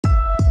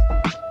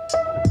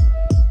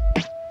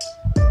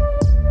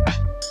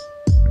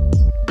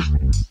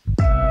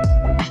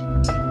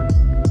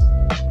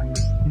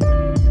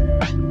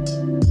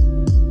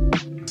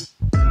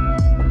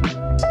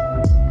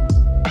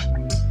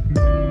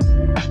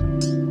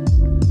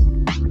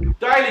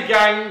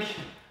gang,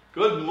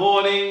 good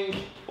morning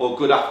or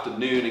good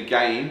afternoon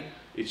again.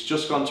 It's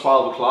just gone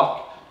 12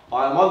 o'clock.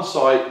 I'm on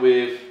site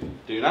with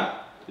Duna,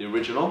 the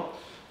original,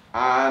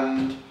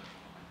 and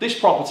this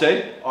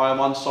property I am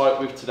on site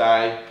with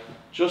today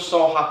just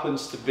so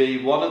happens to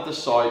be one of the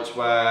sites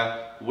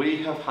where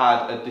we have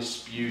had a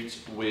dispute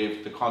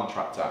with the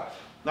contractor.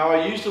 Now,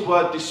 I use the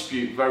word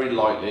dispute very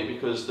lightly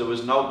because there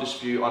was no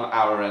dispute on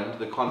our end.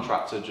 The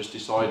contractor just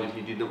decided he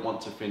didn't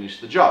want to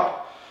finish the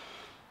job.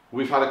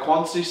 We've had a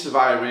quantity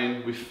surveyor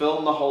in, we've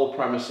filmed the whole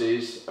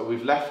premises,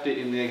 we've left it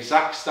in the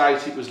exact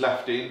state it was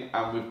left in,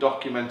 and we've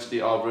documented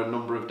it over a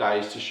number of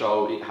days to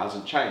show it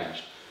hasn't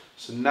changed.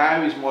 So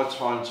now is my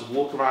time to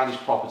walk around this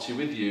property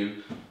with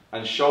you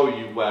and show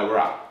you where we're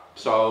at.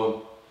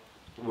 So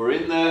we're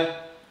in the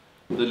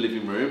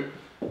living room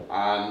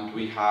and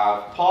we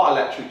have part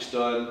electrics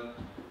done,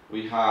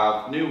 we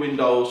have new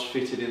windows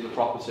fitted in the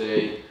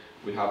property,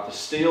 we have the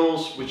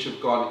steels which have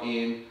gone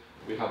in,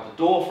 we have the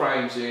door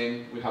frames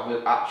in, we have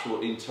an actual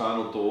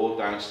internal door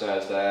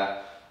downstairs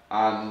there,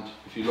 and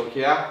if you look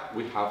here,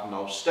 we have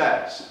no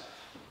stairs.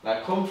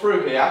 Now come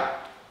through here,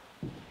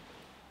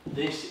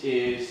 this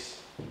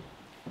is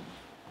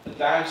the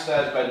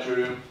downstairs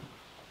bedroom,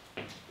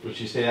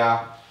 which is here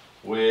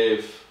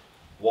with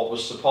what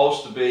was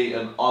supposed to be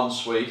an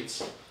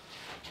ensuite.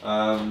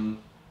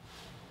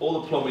 All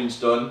the plumbing's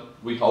done,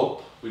 we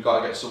hope. We've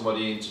got to get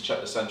somebody in to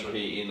check the central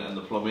heating and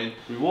the plumbing.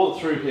 We walk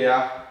through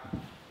here,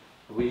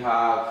 we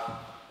have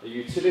a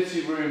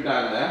utility room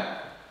down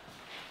there,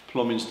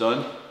 plumbing's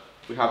done.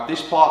 We have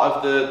this part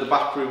of the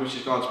back room which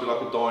is going to be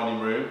like a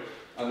dining room,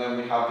 and then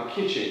we have the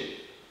kitchen.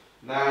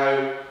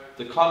 Now,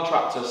 the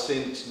contractor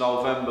since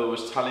November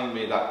was telling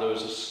me that there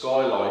was a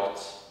skylight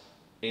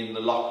in the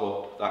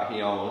lockup that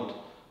he owned,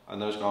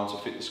 and they was going to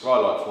fit the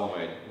skylight for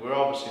me. We're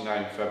obviously now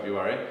in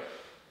February.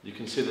 You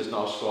can see there's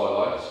no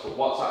skylights, but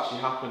what's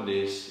actually happened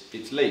is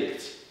it's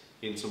leaked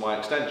into my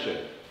extension.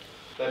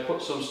 They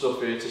put some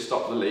stuff here to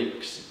stop the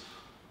leaks,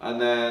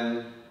 and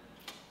then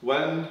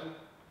when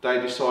they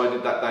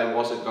decided that they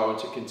wasn't going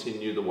to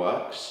continue the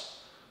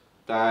works,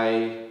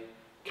 they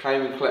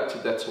came and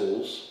collected their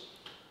tools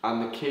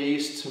and the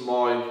keys to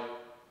my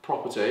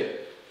property,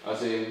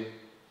 as in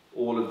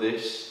all of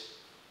this,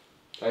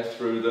 they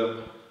threw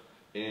them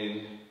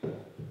in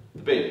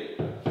the bin.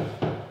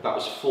 That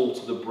was full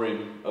to the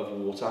brim of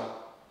water.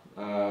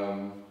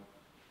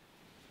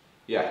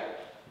 Yeah,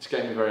 it's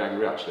getting me very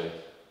angry actually.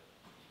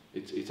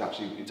 It's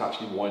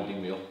actually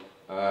winding me up.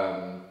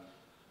 And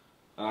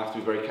I have to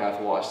be very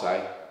careful what I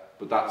say,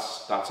 but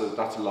that's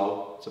a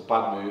low, it's a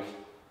bad move.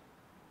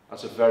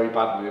 That's a very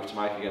bad move to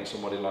make against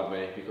somebody like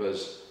me,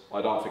 because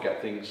I don't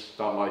forget things,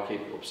 don't like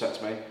it,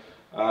 upsets me.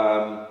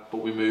 But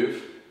we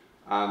move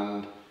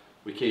and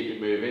we keep it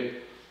moving.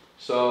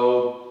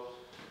 So,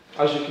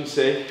 as you can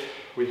see,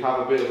 we have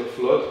a bit of a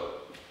flood.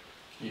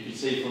 You can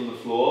see from the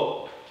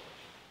floor.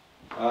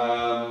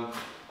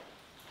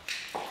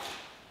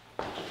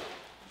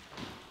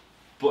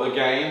 But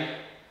again,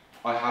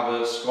 I have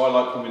a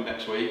skylight coming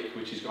next week,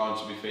 which is going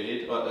to be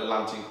fitted, a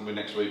lantern coming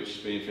next week, which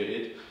is being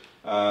fitted.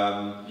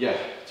 Yeah,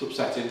 it's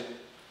upsetting.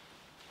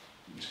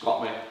 It's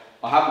got me.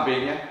 I haven't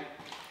been here.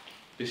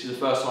 This is the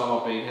first time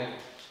I've been here.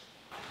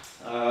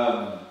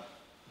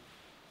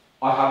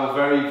 I have a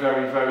very,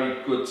 very,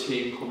 very good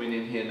team coming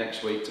in here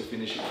next week to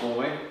finish it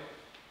for me.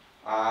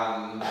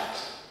 And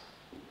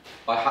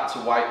I had to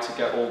wait to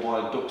get all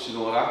my ducks in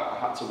order. I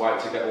had to wait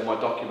to get all my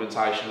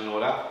documentation in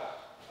order.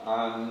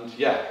 And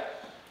yeah,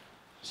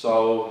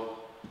 so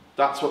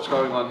that's what's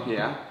going on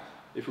here.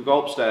 If we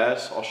go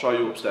upstairs, I'll show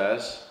you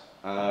upstairs,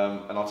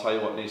 and I'll tell you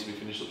what needs to be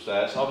finished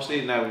upstairs.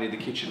 Obviously now we need the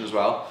kitchen as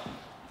well.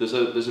 There's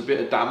a bit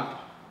of damp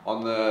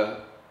on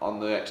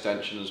the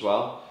extension as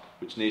well,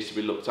 which needs to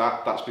be looked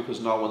at. That's because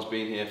no one's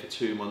been here for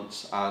 2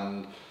 months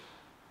and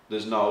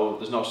there's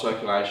no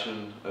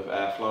circulation of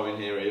airflow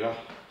in here either.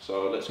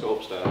 So let's go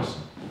upstairs.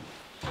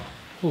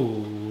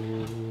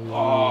 Ooh.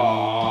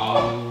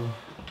 Oh.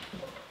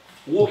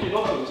 Walking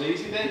up, it was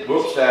easy then.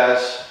 We're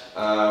upstairs,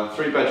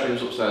 3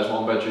 bedrooms upstairs,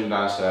 1 bedroom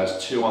downstairs,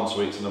 2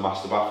 ensuites and a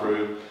master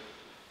bathroom.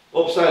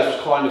 Upstairs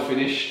was kind of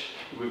finished.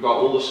 We've got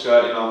all the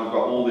skirting on, we've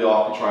got all the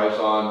architraves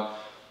on,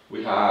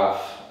 we have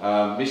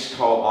mist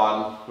coat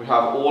on, we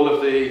have all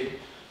of the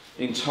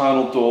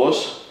internal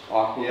doors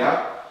are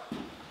here.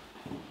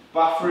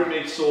 Bathroom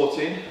needs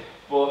sorting,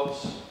 but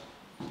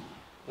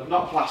they've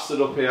not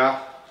plastered up here.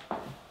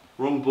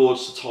 Rung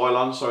boards to tile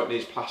on, so it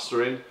needs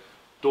plastering.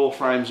 Door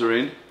frames are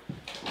in.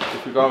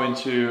 If we go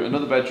into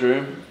another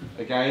bedroom,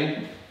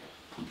 again,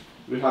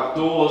 we have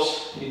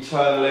doors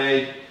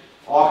internally,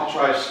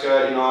 architrave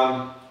skirting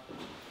on,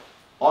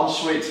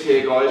 ensuites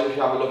here guys, if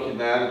you have a look in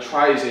there, the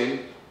trays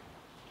in,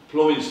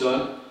 plumbing's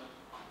done,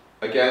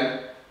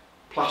 again,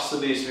 plaster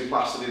needs to be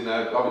plastered in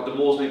there. The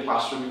walls need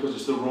plastering because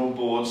it's the rung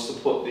boards to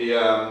put the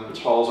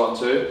tiles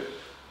onto.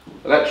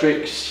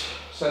 Electrics,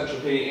 central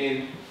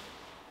heating,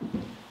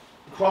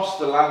 across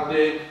the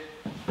landing,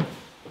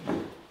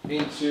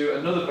 into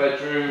another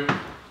bedroom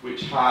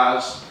which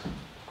has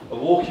a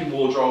walk-in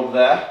wardrobe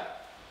there,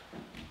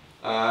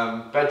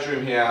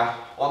 Bedroom here,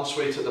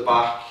 ensuite at the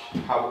back,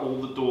 have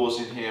all the doors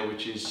in here,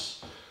 which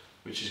is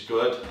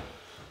good.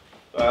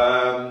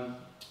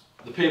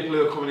 The people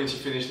who are coming in to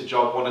finish the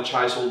job want to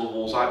chase all the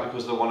walls out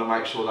because they want to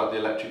make sure that the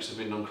electrics have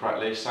been done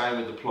correctly. Same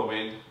with the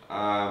plumbing.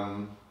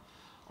 I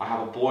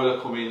have a boiler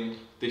coming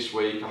this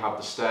week. I have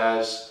the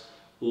stairs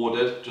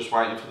ordered, just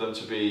waiting for them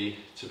to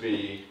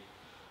be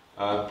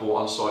brought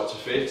on site to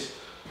fit.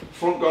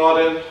 Front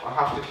garden, I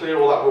have to clear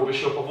all that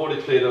rubbish up. I've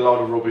already cleared a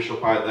load of rubbish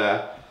up out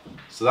there,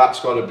 so that's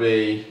got to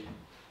be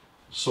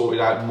sorted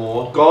out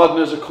more.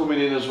 Gardeners are coming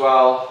in as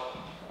well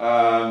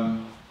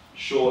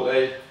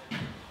shortly.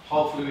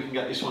 Hopefully we can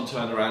get this one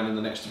turned around in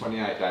the next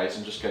 28 days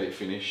and just get it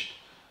finished.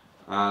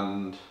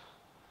 And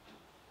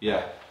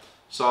yeah,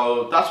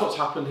 so that's what's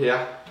happened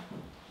here.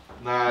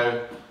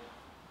 Now,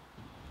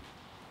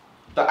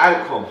 the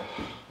outcome.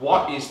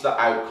 What is the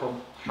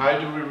outcome? How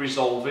do we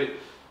resolve it?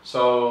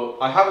 So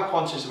I have a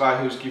quantity surveyor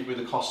who's given me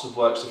the cost of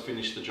works to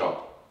finish the job.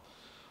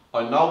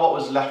 I know what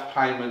was left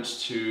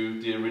payments to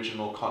the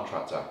original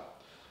contractor.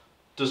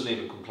 Doesn't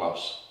even come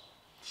close.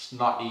 It's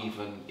not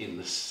even in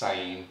the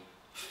same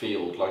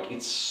field. Like,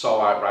 it's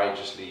so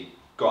outrageously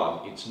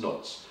gone, it's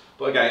nuts.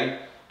 But again,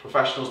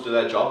 professionals do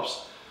their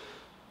jobs.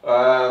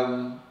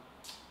 The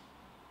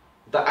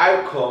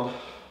outcome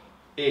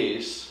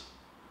is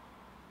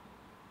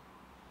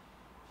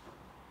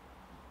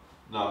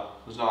no,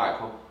 there's no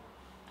outcome,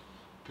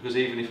 because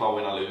even if I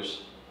win I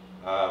lose,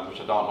 which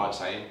I don't like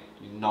saying.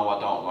 You know I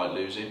don't like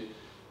losing,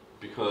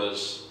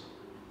 because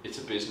it's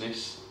a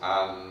business,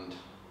 and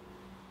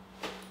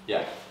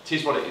yeah, it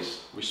is what it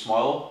is. We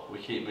smile, we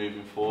keep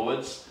moving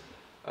forwards.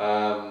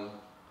 The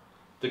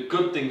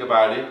good thing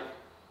about it,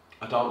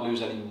 I don't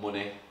lose any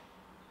money.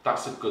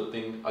 That's a good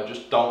thing. I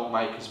just don't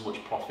make as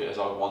much profit as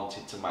I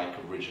wanted to make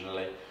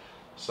originally.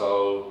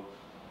 So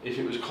if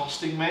it was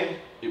costing me,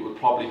 it would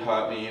probably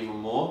hurt me even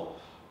more.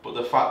 But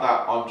the fact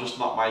that I'm just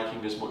not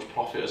making as much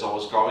profit as I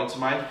was going to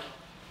make,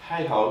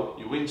 hey ho,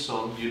 you win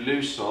some, you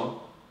lose some,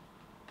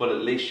 but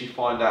at least you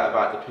find out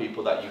about the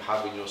people that you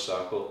have in your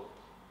circle.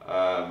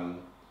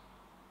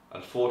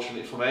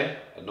 Unfortunately for me,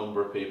 a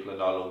number of people are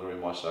no longer in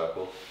my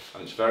circle,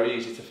 and it's very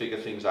easy to figure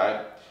things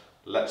out.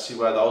 Let's see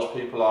where those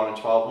people are in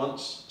 12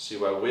 months, see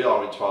where we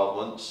are in 12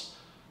 months,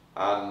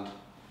 and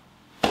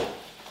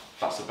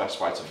that's the best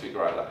way to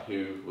figure out that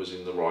who was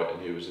in the right and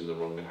who was in the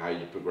wrong, and how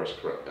you progress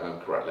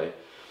correctly.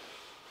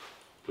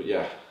 But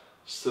yeah,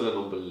 still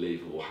an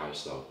unbelievable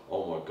house though.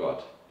 Oh my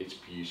god, it's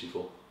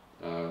beautiful,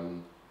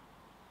 and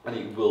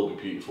it will be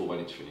beautiful when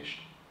it's finished.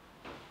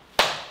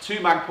 2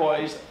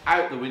 magpies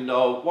out the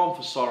window, 1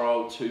 for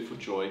sorrow, 2 for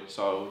joy.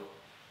 So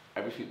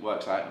everything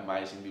works out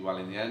amazingly well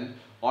in the end.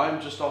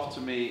 I'm just off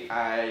to meet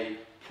a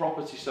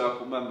property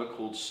circle member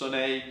called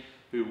Sonny,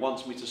 who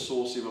wants me to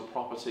source him a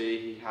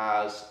property. He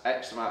has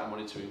X amount of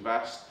money to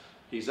invest.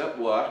 He's at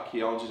work,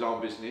 he owns his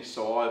own business,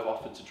 so I've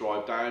offered to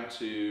drive down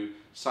to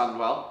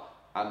Sandwell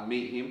and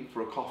meet him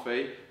for a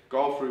coffee,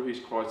 go through his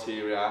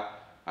criteria,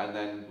 and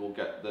then we'll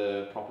get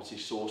the property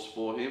sourced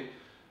for him.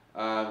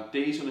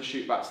 Dee's going to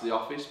shoot back to the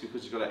office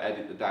because he's got to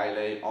edit the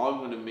daily. I'm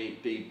going to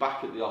meet Dee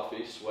back at the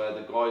office where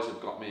the guys have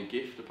got me a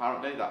gift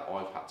apparently that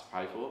I've had to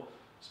pay for,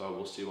 so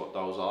we'll see what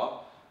those are.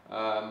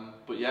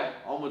 But yeah,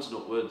 onwards and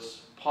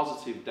upwards,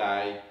 positive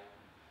day.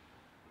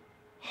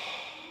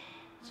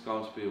 It's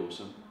going to be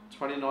awesome.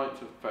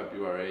 29th of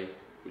February,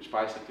 which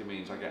basically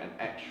means I get an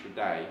extra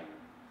day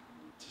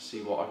to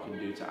see what I can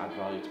do to add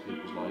value to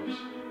people's lives.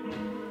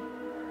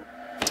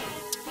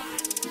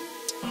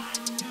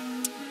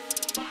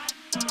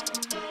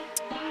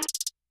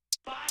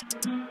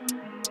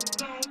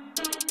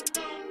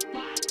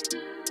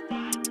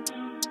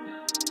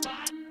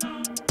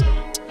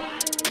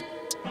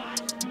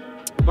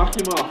 Back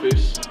in my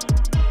office,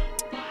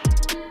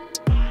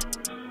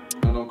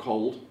 and I'm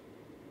cold.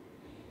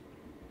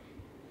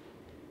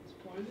 It's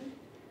boiling.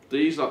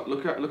 These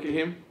look at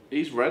him.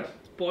 He's red.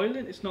 It's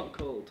boiling. It's not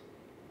cold.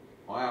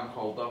 I am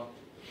cold though.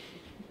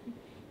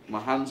 My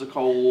hands are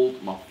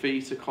cold. My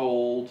feet are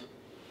cold.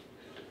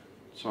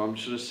 So I'm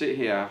just gonna sit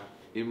here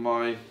in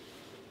my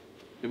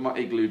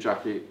igloo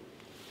jacket,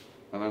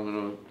 and I'm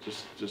gonna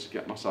just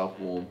get myself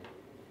warm,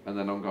 and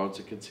then I'm going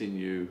to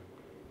continue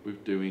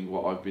with doing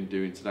what I've been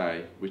doing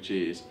today, which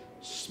is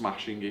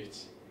smashing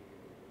it.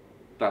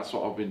 That's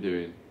what I've been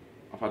doing.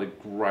 I've had a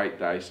great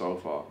day so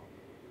far.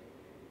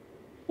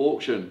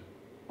 Auction,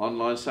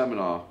 online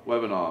seminar,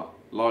 webinar,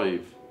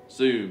 live,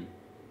 Zoom,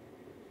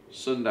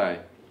 Sunday,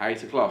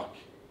 8 o'clock.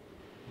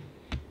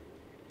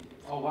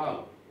 Oh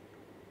wow,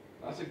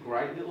 that's a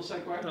great little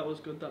segue. That was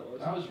good, that was.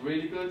 That was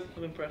really good.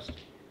 I'm impressed.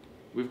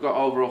 We've got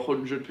over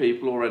 100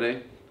 people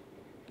already.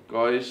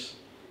 Guys,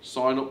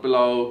 sign up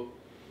below.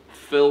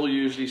 Phil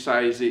usually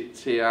says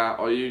it's here,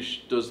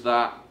 Ayush does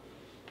that,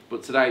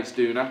 but today it's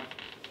Duna.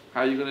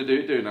 How are you going to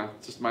do it, Duna?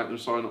 Just make them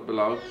sign up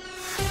below.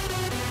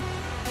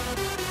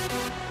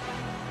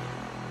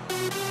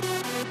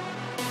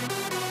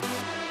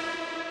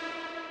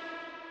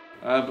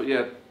 But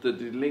yeah, the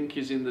link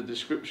is in the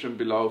description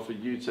below for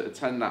you to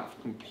attend that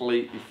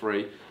completely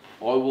free.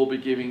 I will be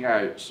giving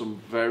out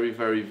some very,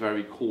 very,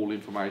 very cool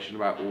information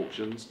about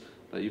auctions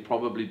that you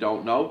probably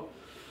don't know.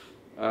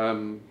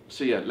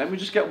 So yeah, let me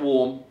just get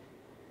warm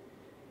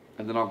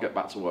and then I'll get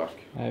back to work.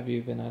 How have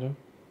you been, Adam?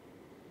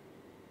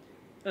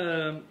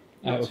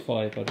 Out of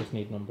 5, I just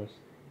need numbers.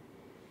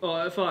 Oh,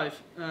 out of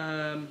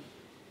 5.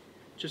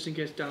 Just in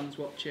case Dan's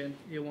watching,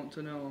 he'll want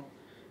to know.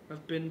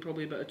 I've been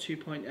probably about a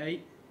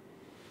 2.8.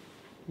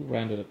 We'll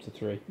round it up to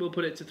 3. We'll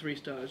put it to 3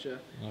 stars, yeah.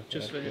 Okay,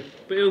 just for him. good.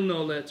 But he'll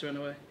know later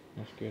anyway.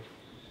 That's good.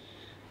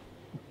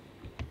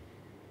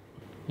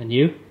 And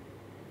you?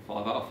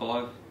 5 out of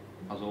 5,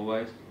 as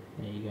always.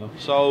 There you go.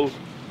 So,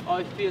 Oh,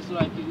 it feels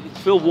like it's...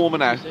 feel warmer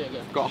now.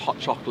 I've got a hot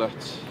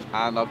chocolate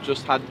and I've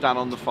just had Dan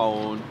on the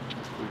phone.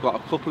 We've got a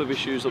couple of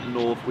issues up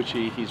north which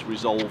he's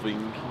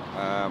resolving.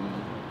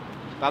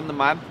 Dan the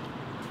man,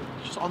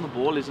 he's just on the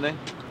ball, isn't he?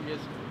 Yes.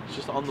 He's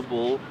just on the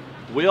ball.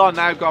 We are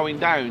now going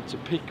down to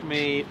pick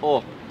me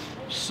up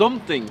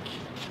something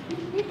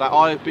that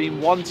I've been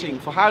wanting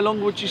for how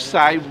long would you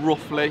say,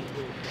 roughly?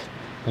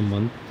 A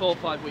month. 4 or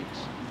 5 weeks.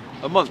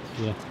 A month.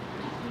 Yeah.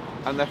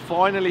 And they're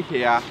finally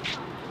here.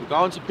 We're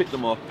going to pick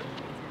them up.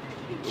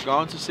 We're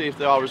going to see if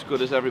they are as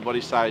good as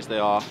everybody says they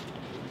are.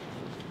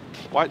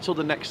 Wait till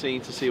the next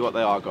scene to see what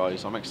they are,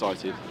 guys. I'm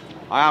excited.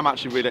 I am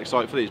actually really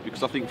excited for these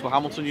because I think for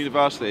Hamilton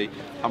University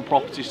and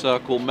Property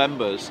Circle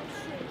members,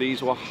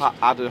 these will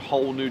add a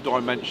whole new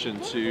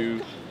dimension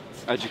to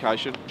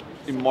education,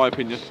 in my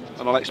opinion.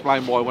 And I'll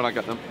explain why when I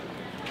get them.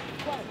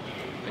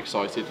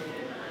 Excited.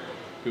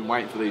 Been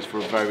waiting for these for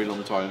a very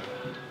long time.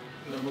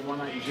 Number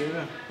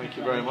 180. Thank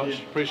you very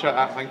much. Appreciate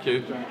that. Thank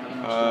you.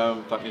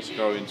 That needs to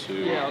go into.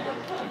 Yeah, I'll go.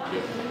 Thank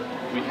you.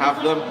 We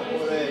have them.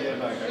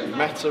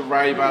 Meta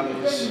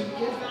Raybands.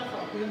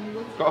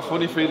 Got a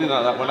funny feeling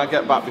like that when I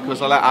get back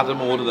because I let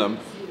Adam order them.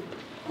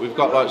 We've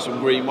got like some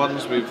green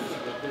ones with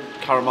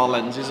caramel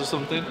lenses or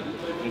something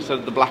instead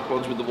of the black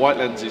ones with the white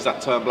lenses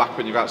that turn black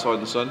when you're outside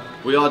in the sun.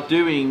 We are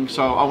doing.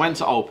 So I went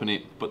to open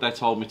it, but they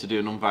told me to do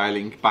an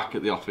unveiling back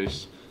at the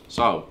office.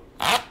 So.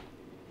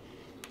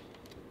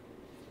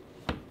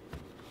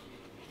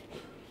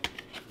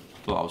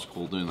 Thought I was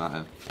cool doing that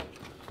then.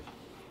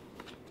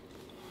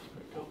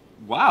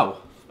 Wow.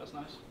 That's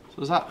nice.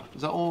 So is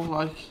that all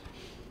like?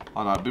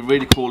 I know it'd be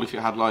really cool if it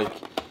had like,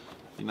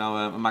 you know,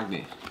 a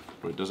magnet,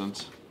 but it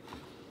doesn't.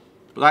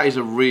 But that is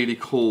a really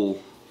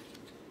cool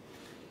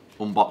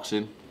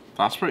unboxing.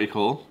 That's pretty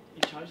cool.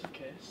 You charge the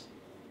case.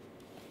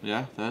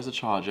 Yeah, there's a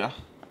charger.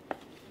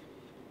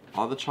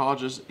 Are the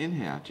chargers in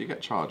here? Do you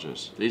get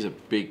chargers? These are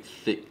big,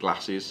 thick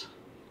glasses.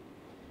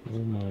 Oh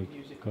my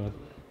god.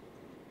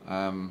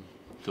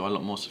 Do I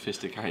look more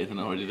sophisticated than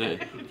I already do?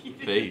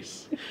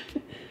 Please.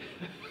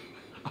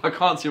 I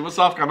can't see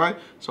myself, can I?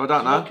 So I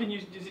don't know. Can you,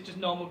 is it just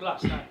normal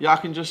glass now? Yeah, I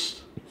can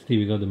just. Steve,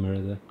 we got the mirror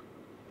there.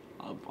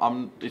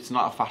 It's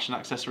not a fashion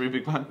accessory,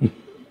 big man.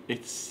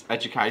 It's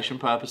education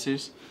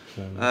purposes.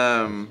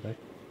 Oh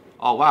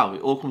wow,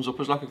 it all comes up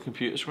as like a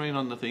computer screen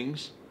on the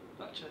things.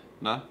 Actually.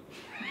 No.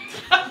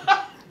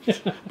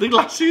 The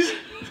glasses.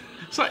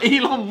 It's like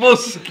Elon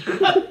Musk.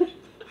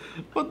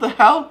 What the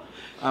hell?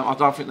 I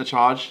don't think they're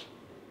charged.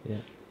 Yeah.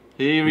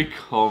 Here he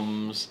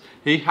comes.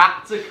 He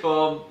had to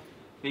come.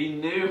 He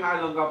knew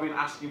how long I've been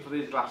asking for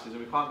these glasses and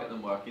we can't get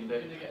them working, do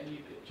I'm gonna get a new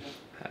picture.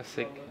 How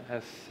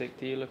sick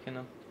do you look in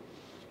them?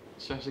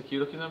 Jessica, you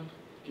looking at them?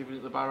 Giving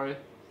it the barrier.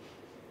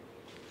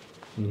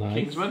 Nice.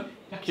 Kingsman?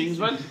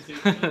 Kingsman?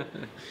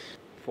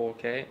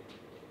 4K.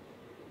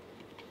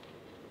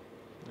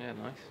 Yeah,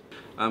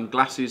 nice.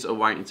 Glasses are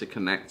waiting to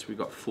connect. We've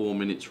got 4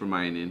 minutes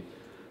remaining.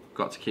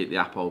 Got to keep the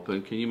app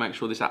open. Can you make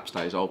sure this app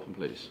stays open,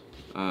 please?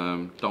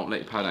 Don't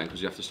let it power down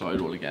because you have to start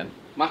it all again.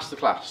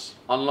 Masterclass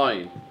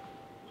online,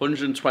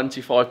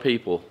 125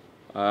 people.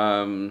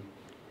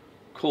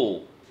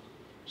 Cool.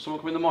 Someone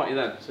come in the mighty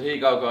then. So here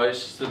you go,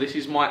 guys. So this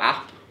is my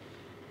app,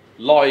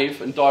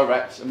 live and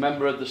direct. A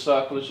member of the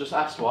circle has just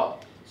asked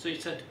what? So you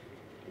said,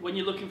 when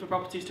you're looking for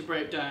properties to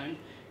break down,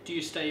 do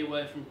you stay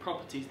away from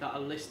properties that are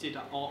listed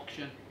at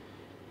auction?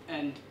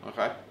 And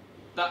Okay.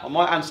 that, I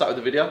might answer that with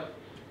a video.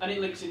 and it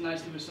links in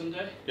nicely with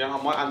Sunday. Yeah,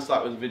 I might answer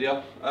that with a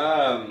video.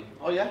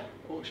 Oh yeah,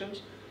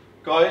 auctions.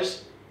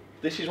 Guys,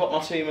 this is what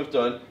my team have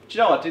done. Do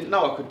you know, I didn't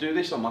know I could do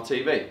this on my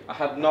TV. I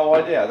had no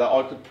idea that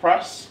I could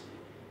press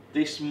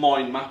this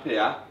mind map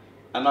here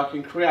and I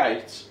can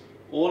create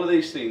all of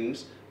these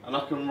things and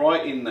I can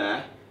write in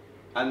there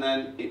and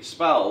then it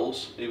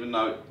spells, even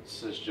though it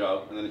says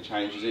Joe, and then it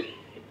changes it,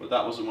 but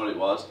that wasn't what it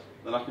was.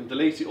 Then I can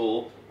delete it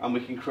all and we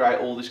can create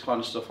all this kind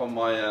of stuff on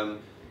my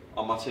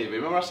TV.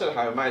 Remember I said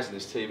how amazing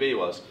this TV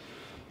was?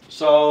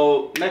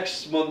 So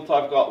next month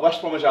I've got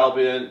West Bromwich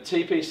Albion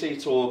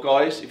TPC tour,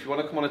 guys. If you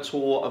want to come on a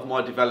tour of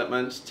my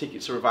developments,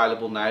 tickets are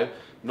available now.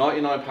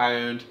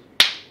 £99.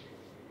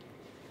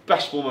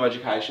 Best form of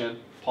education,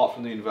 apart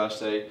from the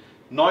university.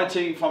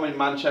 19th I'm in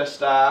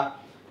Manchester.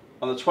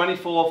 On the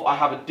 24th I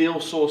have a deal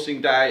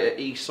sourcing day at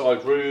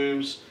Eastside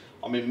Rooms.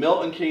 I'm in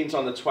Milton Keynes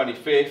on the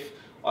 25th.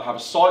 I have a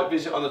site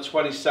visit on the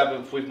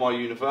 27th with my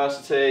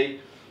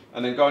university.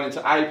 And then going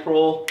into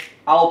April,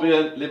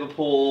 Albion,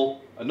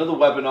 Liverpool, another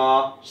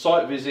webinar,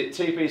 site visit,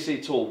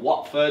 TPC tour,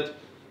 Watford.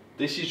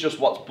 This is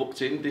just what's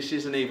booked in. This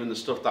isn't even the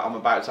stuff that I'm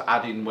about to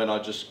add in when I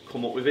just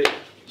come up with it.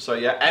 So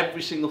yeah,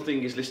 every single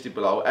thing is listed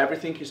below.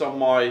 Everything is on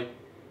my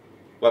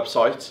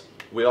website.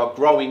 We are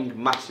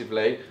growing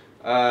massively.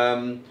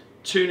 2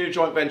 new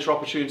joint venture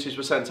opportunities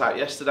were sent out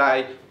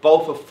yesterday.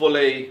 Both are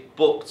fully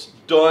booked,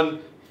 done,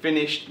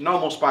 finished. No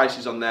more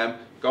spaces on them.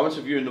 Going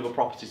to view another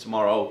property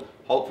tomorrow.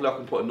 Hopefully I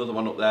can put another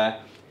one up there.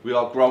 We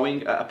are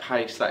growing at a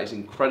pace that is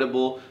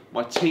incredible.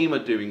 My team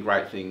are doing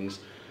great things.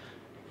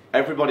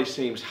 Everybody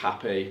seems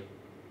happy.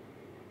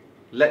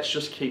 Let's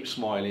just keep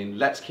smiling.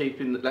 Let's keep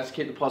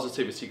the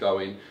positivity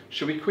going.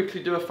 Should we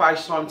quickly do a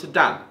FaceTime to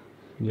Dan?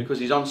 Yeah. Because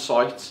he's on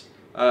site.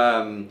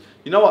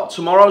 You know what?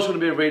 Tomorrow's going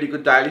to be a really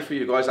good daily for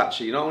you guys.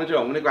 Actually, you know what I'm going to do?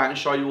 I'm going to go out and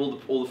show you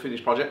all the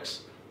finished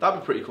projects. That'd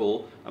be pretty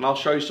cool. And I'll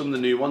show you some of the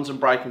new ones and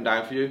break them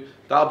down for you.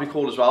 That'll be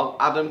cool as well.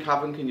 Adam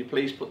Cavan, can you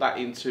please put that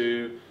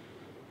into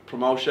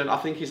promotion? I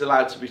think he's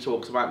allowed to be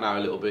talked about now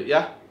a little bit.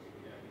 Yeah.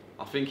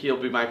 I think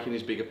he'll be making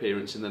his big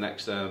appearance in the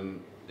next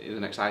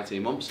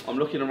 18 months. I'm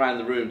looking around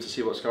the room to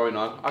see what's going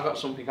on. I've got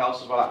something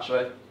else as well,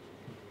 actually.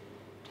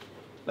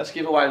 Let's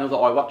give away another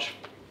iWatch.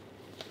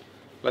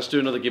 Let's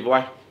do another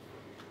giveaway.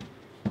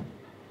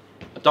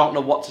 I don't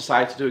know what to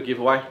say to do a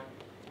giveaway.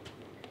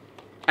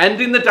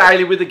 Ending the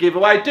daily with a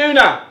giveaway.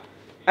 Duna!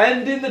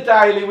 Ending the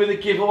daily with a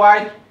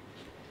giveaway.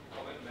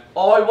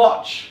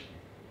 iWatch.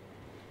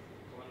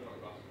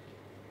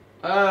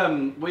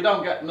 We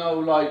don't get no,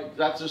 like,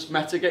 that's just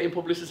Meta getting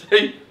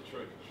publicity.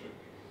 True.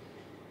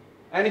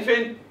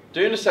 Anything?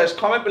 Duna says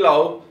comment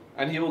below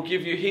and he will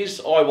give you his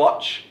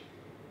iWatch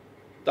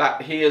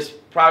that he has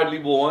proudly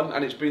worn,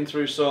 and it's been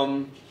through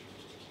some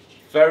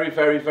very,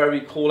 very,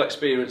 very cool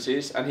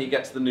experiences, and he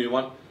gets the new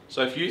one.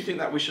 So if you think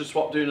that we should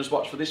swap Duna's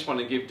watch for this one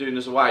and give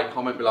Duna's away,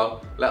 comment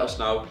below, let us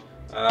know.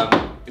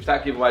 If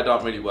that giveaway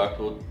don't really work,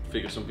 we'll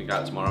figure something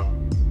out tomorrow.